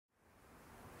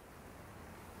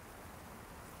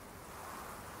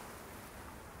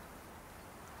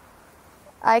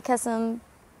I Kesem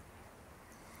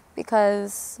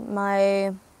because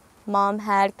my mom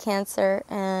had cancer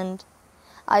and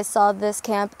I saw this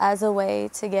camp as a way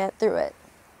to get through it.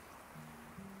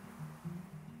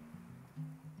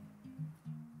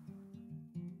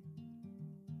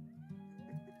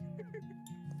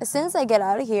 As soon as I get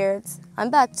out of here, I'm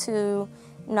back to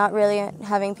not really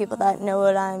having people that know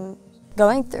what I'm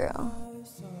going through.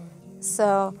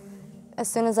 So as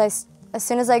soon as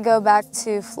I go back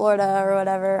to Florida or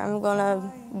whatever, I'm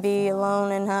gonna be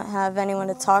alone and not have anyone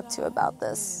to talk to about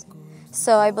this.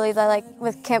 So I believe that, like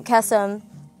with Camp Kesem,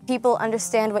 people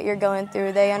understand what you're going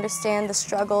through. They understand the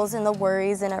struggles and the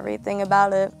worries and everything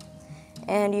about it.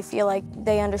 And you feel like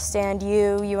they understand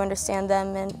you, you understand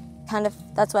them, and kind of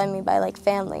that's what I mean by like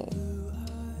family.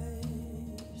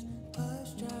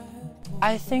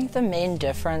 I think the main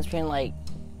difference between like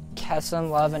Kesem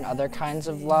love and other kinds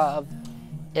of love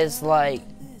is like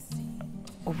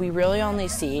we really only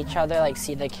see each other, like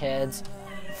see the kids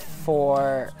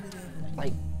for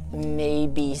like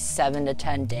maybe 7 to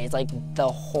 10 days, like the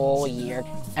whole year.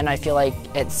 And I feel like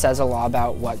it says a lot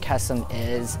about what Kesem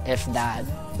is if that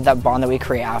bond that we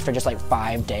create after just like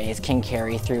 5 days can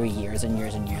carry through years and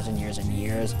years and years and years and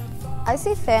years. I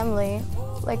see family.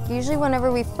 Like usually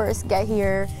whenever we first get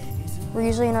here, we're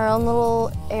usually in our own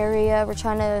little area, we're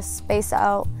trying to space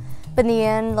out. But in the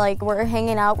end, like we're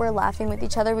hanging out, we're laughing with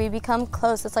each other, we become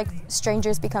close. It's like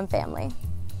strangers become family.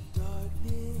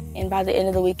 And by the end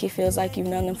of the week, it feels like you've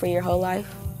known them for your whole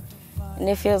life. And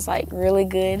it feels like really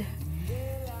good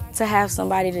to have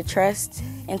somebody to trust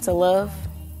and to love.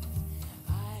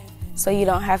 So you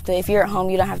don't have to, if you're at home,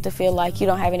 you don't have to feel like you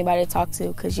don't have anybody to talk to,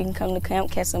 because you can come to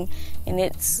Camp Kesem and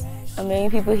it's a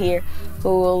million people here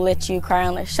who will let you cry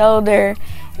on their shoulder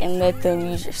and let them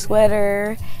use your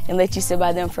sweater and let you sit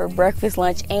by them for breakfast,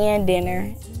 lunch, and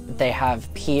dinner. They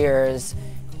have peers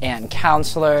and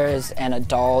counselors and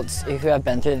adults who have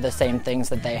been through the same things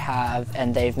that they have,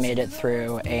 and they've made it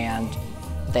through, and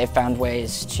they've found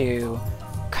ways to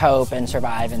cope and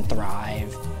survive and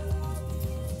thrive.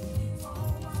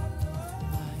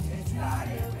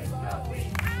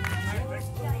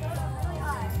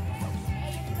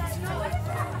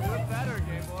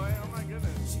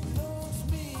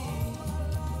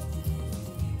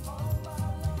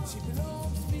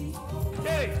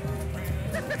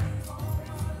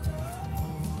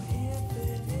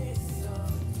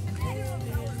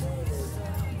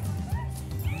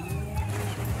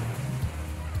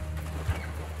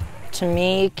 To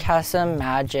me, Kesem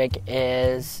magic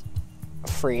is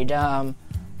freedom.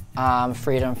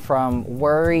 Freedom from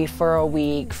worry for a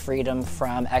week, freedom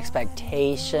from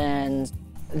expectations.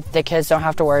 The kids don't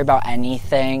have to worry about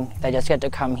anything. They just get to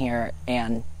come here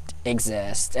and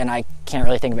exist, and I can't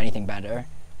really think of anything better.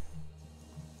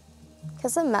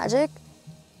 Kesem magic,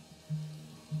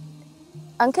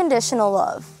 unconditional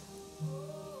love.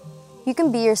 You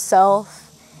can be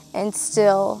yourself and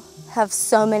still have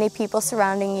so many people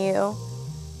surrounding you,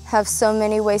 have so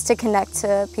many ways to connect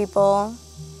to people.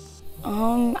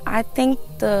 I think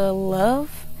the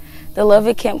love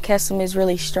at Camp Kesem is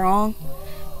really strong,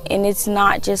 and it's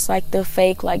not just like the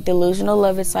fake, like delusional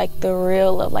love, it's like the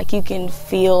real love, like you can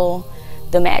feel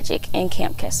the magic in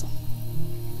Camp Kesem.